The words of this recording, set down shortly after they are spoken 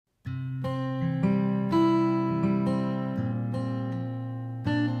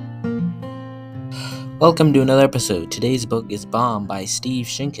Welcome to another episode. Today's book is Bomb by Steven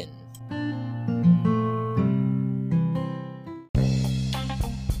Sheinkin.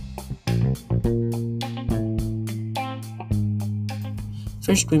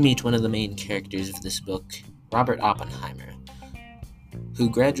 First, we meet one of the main characters of this book, Robert Oppenheimer, who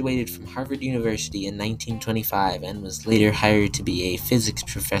graduated from Harvard University in 1925 and was later hired to be a physics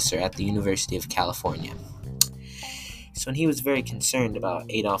professor at the University of California. So he was very concerned about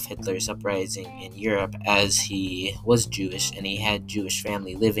Adolf Hitler's uprising in Europe, as he was Jewish and he had Jewish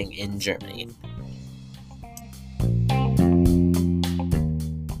family living in Germany.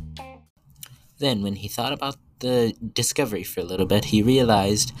 Then, when he thought about the discovery for a little bit, he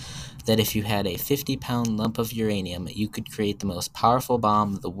realized that if you had a 50-pound lump of uranium, you could create the most powerful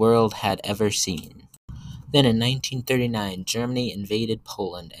bomb the world had ever seen. Then in 1939, Germany invaded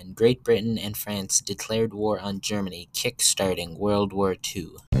Poland, and Great Britain and France declared war on Germany, kick-starting World War II.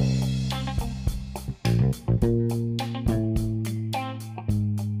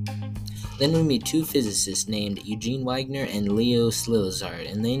 Then we meet two physicists named Eugene Wigner and Leo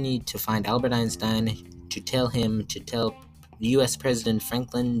Szilard, and they need to find Albert Einstein to tell U.S. President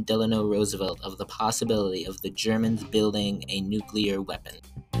Franklin Delano Roosevelt of the possibility of the Germans building a nuclear weapon.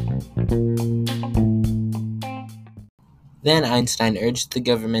 Then Einstein urged the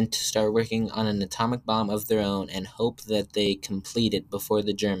government to start working on an atomic bomb of their own and hope that they complete it before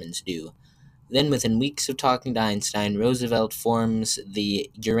the Germans do. Then, within weeks of talking to Einstein, Roosevelt forms the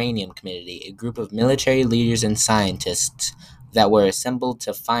Uranium Committee, a group of military leaders and scientists that were assembled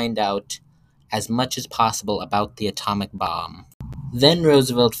to find out as much as possible about the atomic bomb. Then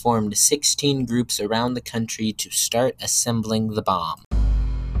Roosevelt formed 16 groups around the country to start assembling the bomb.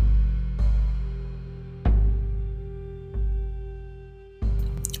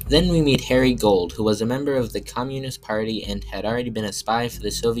 Then we meet Harry Gold, who was a member of the Communist Party and had already been a spy for the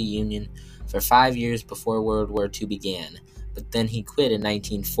Soviet Union for 5 years before World War II began, but then he quit in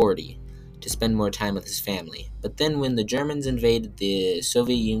 1940 to spend more time with his family. But then when the Germans invaded the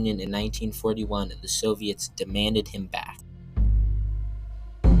Soviet Union in 1941, the Soviets demanded him back.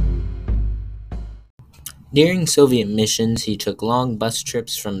 During Soviet missions, he took long bus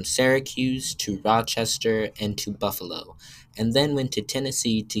trips from Syracuse to Rochester and to Buffalo, and then went to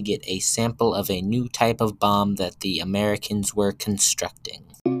Tennessee to get a sample of a new type of bomb that the Americans were constructing.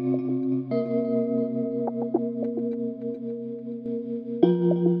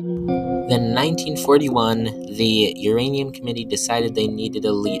 Then in 1941, the Uranium Committee decided they needed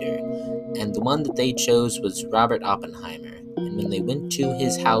a leader, and the one that they chose was Robert Oppenheimer, and when they went to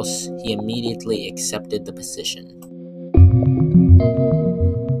his house, he immediately accepted the position.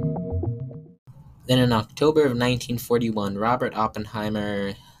 Then in October of 1941, Robert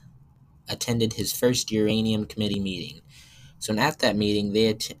Oppenheimer attended his first Uranium Committee meeting. So at that meeting,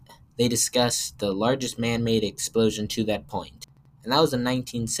 they discussed the largest man-made explosion to that point. And that was in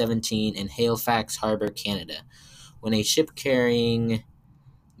 1917 in Halifax Harbor, Canada, when a ship carrying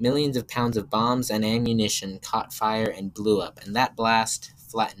millions of pounds of bombs and ammunition caught fire and blew up. And that blast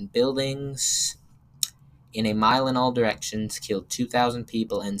flattened buildings in a mile in all directions, killed 2,000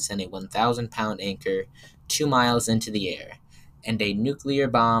 people, and sent a 1,000-pound anchor 2 miles into the air. And a nuclear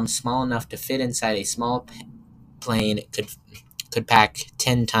bomb small enough to fit inside a small plane could pack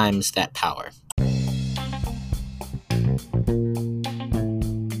 10 times that power.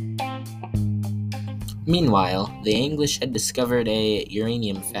 Meanwhile, the English had discovered a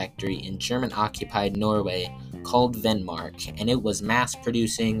uranium factory in German-occupied Norway called Venmark, and it was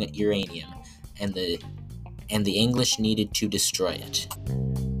mass-producing uranium, and the English needed to destroy it.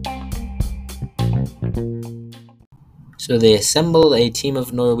 So they assembled a team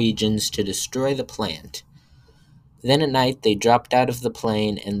of Norwegians to destroy the plant. Then at night they dropped out of the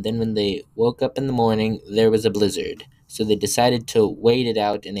plane, and then when they woke up in the morning, there was a blizzard. So they decided to wait it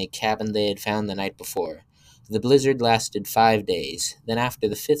out in a cabin they had found the night before. The blizzard lasted 5 days. Then after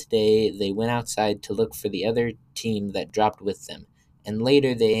the 5th day, they went outside to look for the other team that dropped with them. And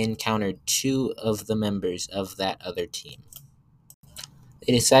later they encountered 2 of the members of that other team.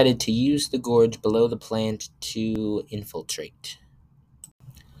 They decided to use the gorge below the plant to infiltrate.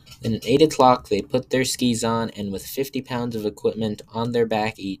 Then at 8 o'clock, they put their skis on, and with 50 pounds of equipment on their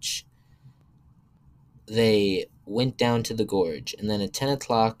back each, they went down to the gorge. And then at 10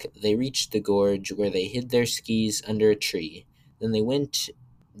 o'clock, they reached the gorge where they hid their skis under a tree. Then they went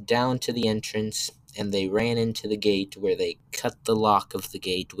down to the entrance, and they ran into the gate where they cut the lock of the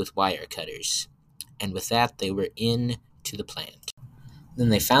gate with wire cutters. And with that, they were in to the plant. Then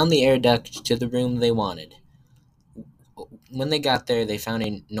they found the air duct to the room they wanted. When they got there, they found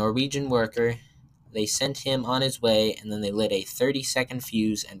a Norwegian worker. They sent him on his way, and then they lit a 30-second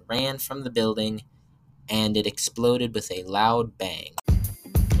fuse and ran from the building and it exploded with a loud bang.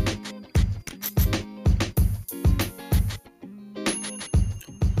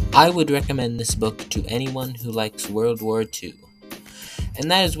 I would recommend this book to anyone who likes World War II. And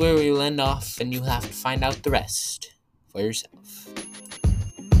that is where we will end off, and you'll have to find out the rest for yourself.